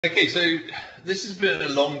Okay, so this has been a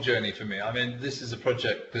long journey for me. I mean, this is a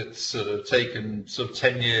project that's sort of taken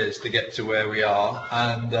 10 years to get to where we are,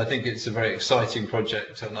 and I think it's a very exciting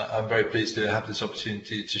project, and I'm very pleased to have this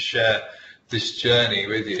opportunity to share this journey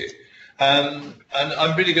with you. And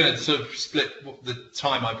I'm really going to sort of split the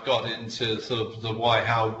time I've got into sort of the why,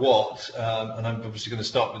 how, what, and I'm obviously going to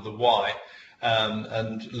start with the why.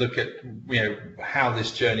 And look at how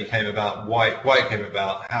this journey came about, why it came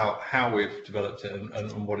about, how we've developed it,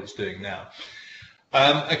 and what it's doing now.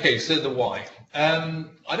 Okay, so the why. I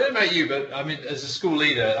don't know about you, but I mean, as a school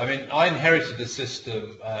leader, I mean, I inherited a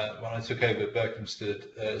system when I took over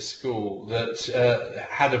Berkhamsted School that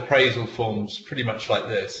had appraisal forms pretty much like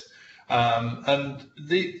this, and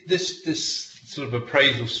this sort of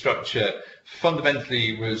appraisal structure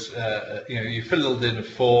fundamentally was, you filled in a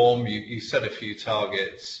form, you set a few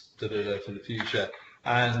targets for the future,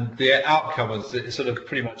 and the outcome was that it sort of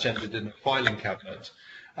pretty much ended in a filing cabinet,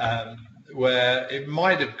 where it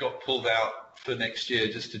might have got pulled out for next year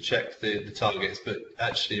just to check the targets, but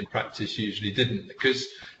actually in practice usually didn't, because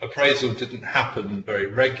appraisal didn't happen very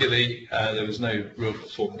regularly. There was no real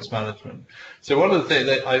performance management. So one of the things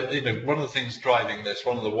that one of the things driving this,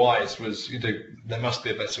 one of the whys was, there must be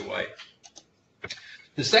a better way.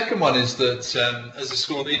 The second one is that as a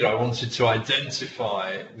school leader, I wanted to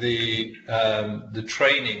identify the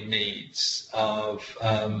training needs of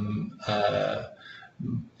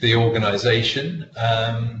the organisation.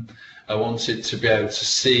 I wanted to be able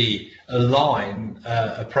to align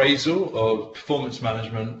appraisal or performance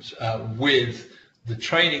management with the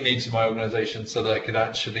training needs of my organisation, so that I could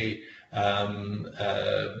actually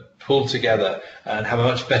pull together and have a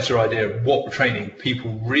much better idea of what training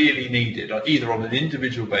people really needed, either on an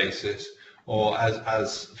individual basis or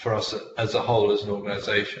as for us as a whole as an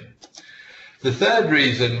organisation. The third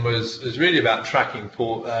reason was really about tracking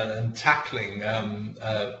poor and tackling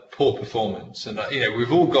poor performance, and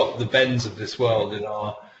we've all got the bends of this world in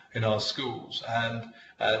our schools, and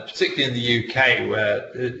particularly in the UK,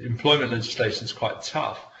 where employment legislation is quite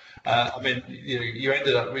tough. I mean, you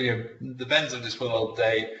ended up, the bends of this world,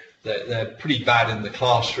 they're pretty bad in the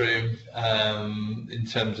classroom in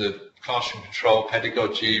terms of classroom control,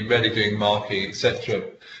 pedagogy, ready-doing marking, etc.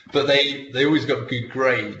 But they always got good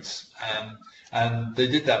grades, and they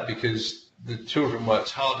did that because the children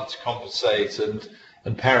worked harder to compensate, and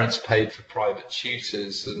parents paid for private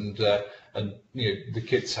tutors, and the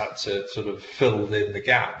kids had to sort of fill in the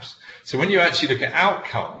gaps. So when you actually look at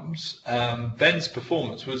outcomes, Ben's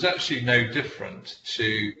performance was actually no different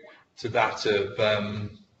to that of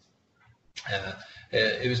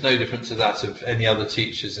it was no different to that of any other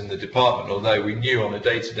teachers in the department, although we knew on a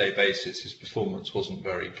day-to-day basis his performance wasn't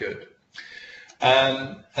very good.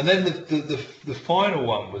 And then the final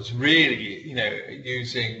one was really,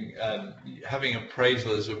 using having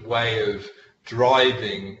appraisal as a way of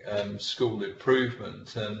driving school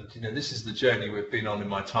improvement, and this is the journey we've been on in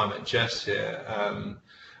my time at JESS here,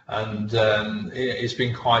 and it's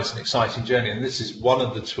been quite an exciting journey, and this is one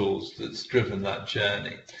of the tools that's driven that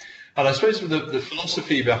journey. And I suppose the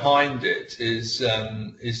philosophy behind it is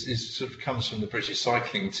sort of comes from the British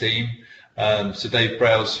cycling team, so Dave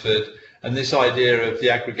Brailsford, and this idea of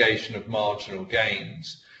the aggregation of marginal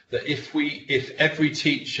gains, that if every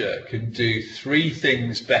teacher can do 3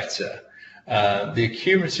 things better, the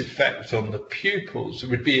accumulative effect on the pupils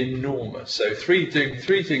would be enormous. So doing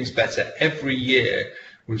three things better every year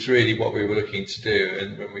was really what we were looking to do,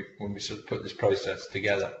 and when we sort of put this process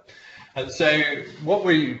together. And so what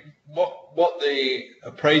the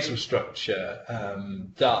appraisal structure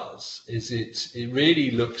does is it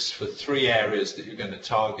really looks for 3 areas that you're going to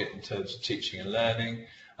target in terms of teaching and learning,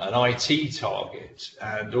 an IT target,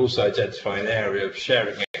 and also identify an area of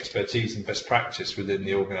sharing expertise and best practice within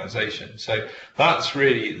the organisation. So that's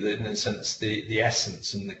really, in a sense, the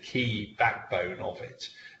essence and the key backbone of it.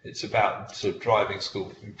 It's about sort of driving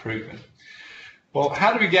school improvement. Well,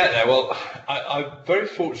 how do we get there? Well, I very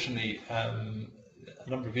fortunately, a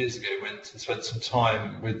number of years ago, went and spent some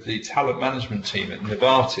time with the talent management team at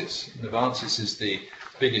Novartis. Novartis is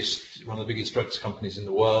one of the biggest drugs companies in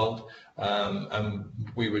the world, and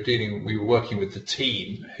we were working with the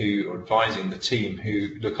team advising the team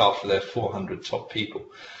who look after their 400 top people.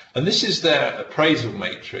 And this is their appraisal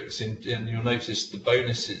matrix, and you'll notice the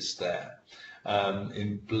bonuses there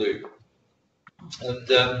in blue.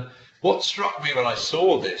 And what struck me when I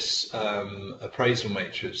saw this appraisal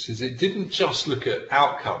matrix is it didn't just look at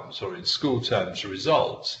outcomes, or in school terms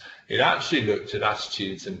results. It actually looked at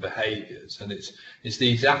attitudes and behaviours, and it's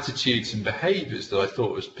these attitudes and behaviours that I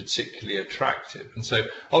thought was particularly attractive. And so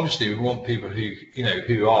obviously we want people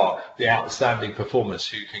who are the outstanding performers,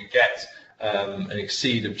 who can get and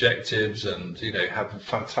exceed objectives, and have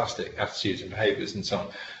fantastic attitudes and behaviours and so on,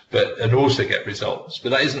 and also get results. But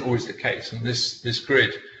that isn't always the case, and this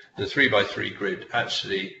grid, the 3x3 grid,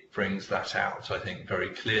 actually brings that out, I think, very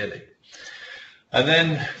clearly. And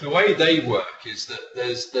then the way they work is that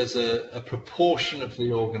there's a proportion of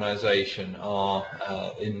the organisation are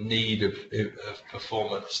in need of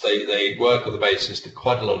performance. They work on the basis that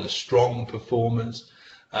quite a lot of strong performers,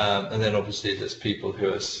 and then obviously there's people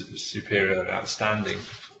who are superior and outstanding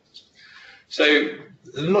performers. So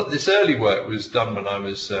this early work was done when I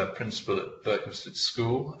was principal at Berkhamsted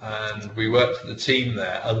School, and we worked with the team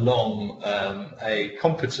there along a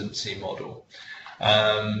competency model,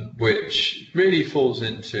 which really falls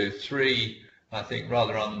into three, I think,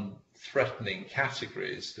 rather unthreatening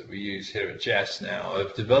categories that we use here at JESS now,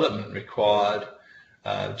 of development required,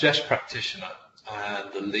 JESS practitioner,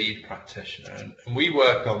 and the lead practitioner. And we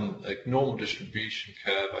work on a normal distribution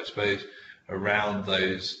curve, I suppose, around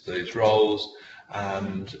those roles,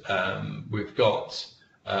 and we've got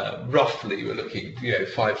roughly, we're looking,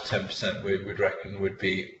 5 to 10% we would reckon would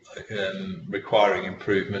be requiring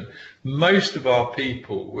improvement. Most of our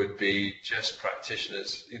people would be JESS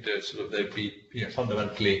practitioners, they'd be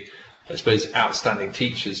fundamentally, I suppose, outstanding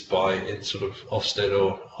teachers in sort of Ofsted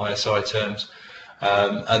or ISI terms.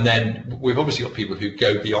 And then we've obviously got people who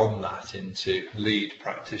go beyond that into lead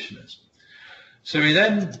practitioners. So we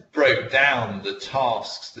then broke down the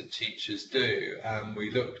tasks that teachers do, and we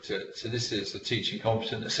looked at, so this is a teaching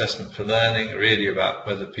competent assessment for learning, really about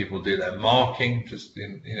whether people do their marking,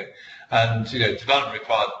 and development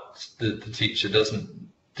required, the teacher doesn't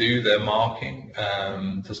do their marking,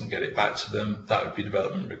 doesn't get it back to them, that would be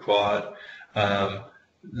development required.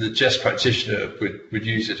 The JESS practitioner would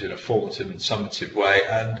use it in a formative and summative way,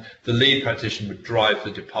 and the lead practitioner would drive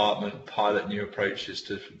the department, pilot new approaches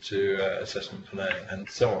to assessment for learning, and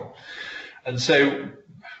so on. And so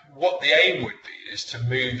what the aim would be is to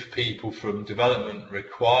move people from development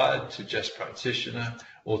required to JESS practitioner,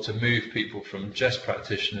 or to move people from JESS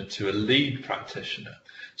practitioner to a lead practitioner.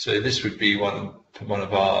 So this would be one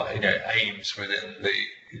of our aims within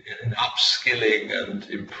in upskilling and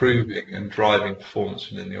improving and driving performance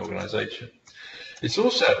within the organisation. It's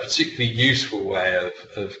also a particularly useful way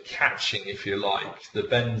of catching, if you like, the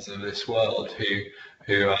bends of this world who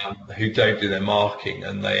don't do their marking,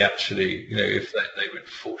 and they actually, if they would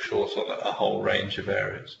fall short on a whole range of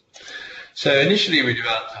areas. So initially we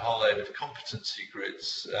developed a whole load of competency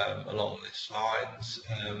grids along these lines,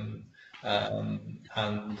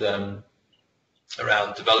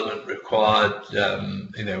 around development required,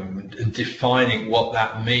 and defining what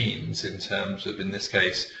that means in terms of, in this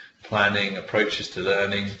case, planning, approaches to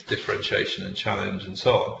learning, differentiation and challenge, and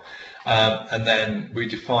so on. And then we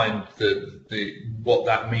defined what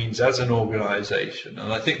that means as an organisation.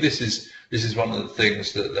 And I think this is one of the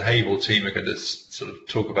things that the Hable team are going to sort of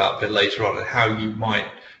talk about a bit later on, and how you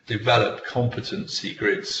might develop competency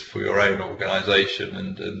grids for your own organisation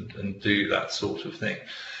and do that sort of thing.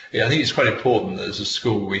 Yeah, I think it's quite important that as a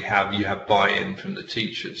school you have buy-in from the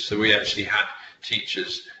teachers. So we actually had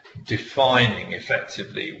teachers defining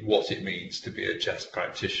effectively what it means to be a JESS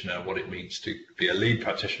practitioner, what it means to be a lead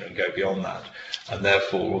practitioner and go beyond that, and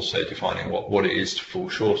therefore also defining what it is to fall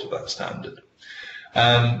short of that standard.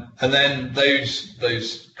 And then those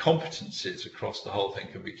competencies across the whole thing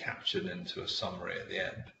can be captured into a summary at the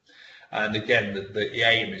end. And again, the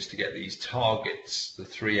aim is to get these targets, the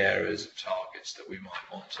 3 areas of targets that we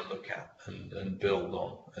might want to look at and build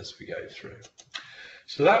on as we go through.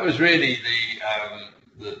 So that was really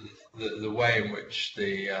the way in which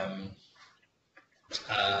the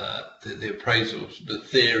appraisal, the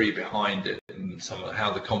theory behind it, and some of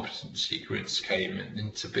how the competency grids came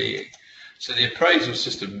into being. So the appraisal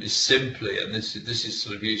system is simply, and this is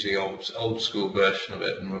sort of using old school version of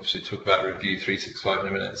it, and we'll obviously talk about Review365 in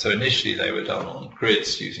a minute. So initially they were done on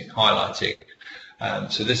grids using highlighting.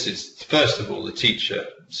 So this is, first of all, the teacher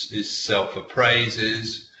is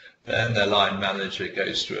self-appraises, then their line manager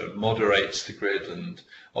goes through and moderates the grid, and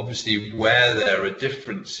obviously where there are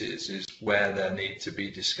differences is where there need to be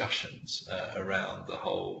discussions around the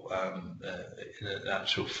whole in an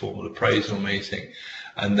actual formal appraisal meeting,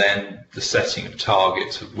 and then the setting of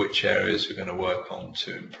targets of which areas we're going to work on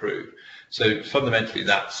to improve. So fundamentally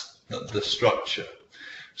that's the structure.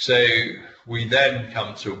 So we then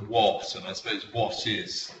come to what, and I suppose what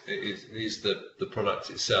is the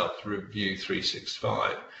product itself,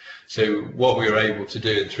 Review365. So what we were able to do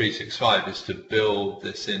in 365 is to build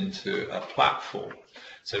this into a platform.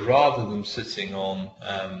 So rather than sitting on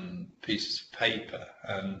pieces of paper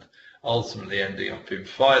and ultimately ending up in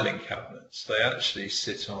filing cabinets. They actually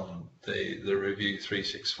sit on the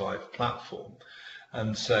Review365 platform.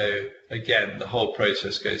 And so, again, the whole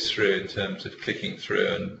process goes through in terms of clicking through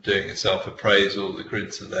and doing a self-appraisal, the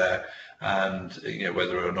grids are there, and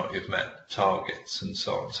whether or not you've met targets and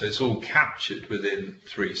so on. So it's all captured within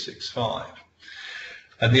 365.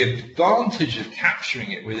 And the advantage of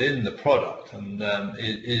capturing it within the product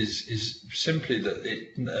is simply that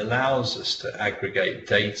it allows us to aggregate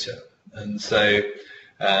data. And so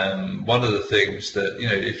one of the things that,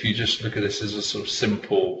 if you just look at this as a sort of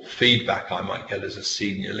simple feedback I might get as a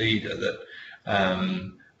senior leader, that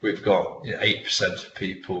we've got 8% of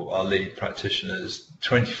people are lead practitioners,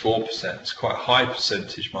 24%, it's quite a high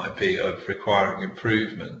percentage might be of requiring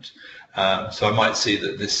improvement. So I might see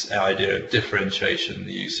that this idea of differentiation,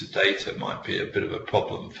 the use of data, might be a bit of a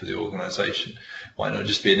problem for the organisation. Why not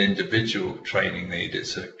just be an individual training need?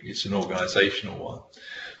 It's an organisational one.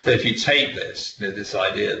 So if you take this, this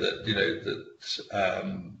idea that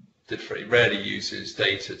that rarely uses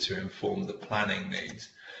data to inform the planning needs,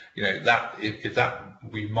 that if that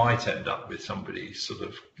we might end up with somebody sort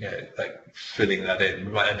of like filling that in.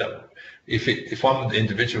 We might end up if one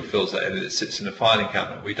individual fills that in and it sits in a filing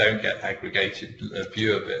cabinet, we don't get aggregated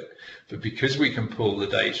view of it. But because we can pull the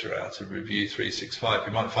data out of Review365,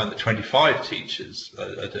 you might find that 25 teachers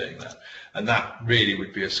are doing that, and that really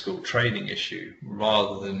would be a school training issue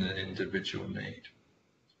rather than an individual need.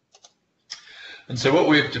 And so what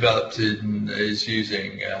we've developed is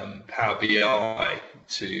using Power BI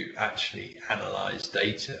to actually analyze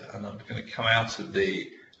data, and I'm going to come out of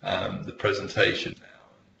the presentation now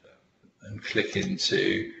and click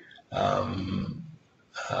into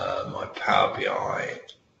my Power BI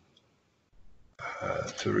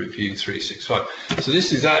for Review365. So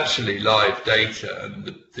this is actually live data,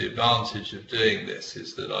 and the advantage of doing this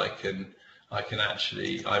is that I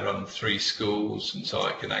run 3 schools, and so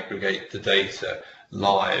I can aggregate the data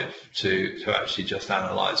live to actually just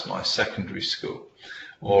analyze my secondary school,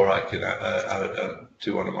 or I can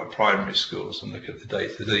do one of my primary schools and look at the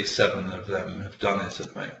data. These 7 of them have done it at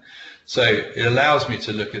the moment. So it allows me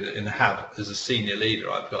to look at it and have, as a senior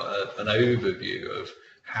leader, I've got an overview of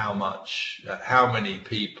how many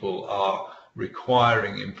people are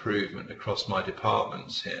requiring improvement across my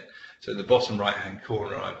departments here. So in the bottom right-hand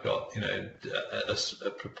corner, I've got a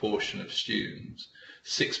proportion of students.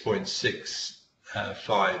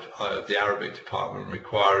 6.65 of the Arabic department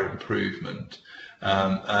require improvement,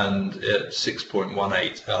 and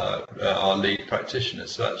 6.18 are lead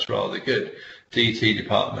practitioners. So that's rather good. DT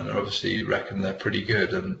department obviously reckon they're pretty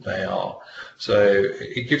good, and they are. So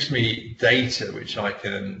it gives me data which I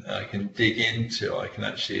can dig into. I can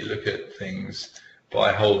actually look at things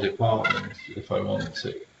by whole department if I want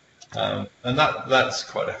to. And that's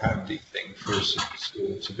quite a handy thing for us at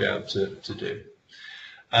school to be able to do.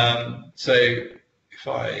 So if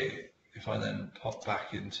I then pop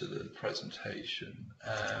back into the presentation,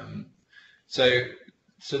 so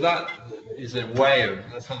that is a way of,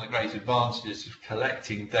 that's one of the great advantages of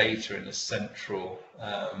collecting data in a central,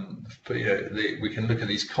 we can look at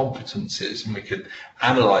these competencies and we can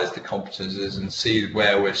analyze the competencies and see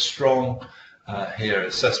where we're strong. Here,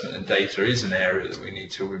 assessment and data is an area that we need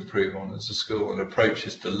to improve on as a school, and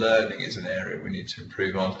approaches to learning is an area we need to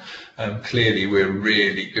improve on. Clearly, we're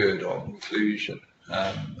really good on inclusion,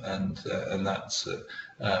 and that's a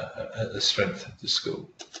strength of the school.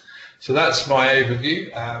 So that's my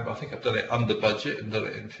overview. I think I've done it under budget and done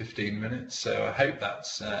it in 15 minutes, so I hope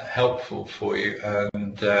that's helpful for you,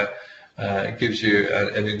 and it gives you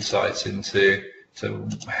an insight into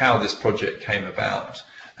how this project came about.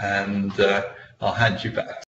 And I'll hand you back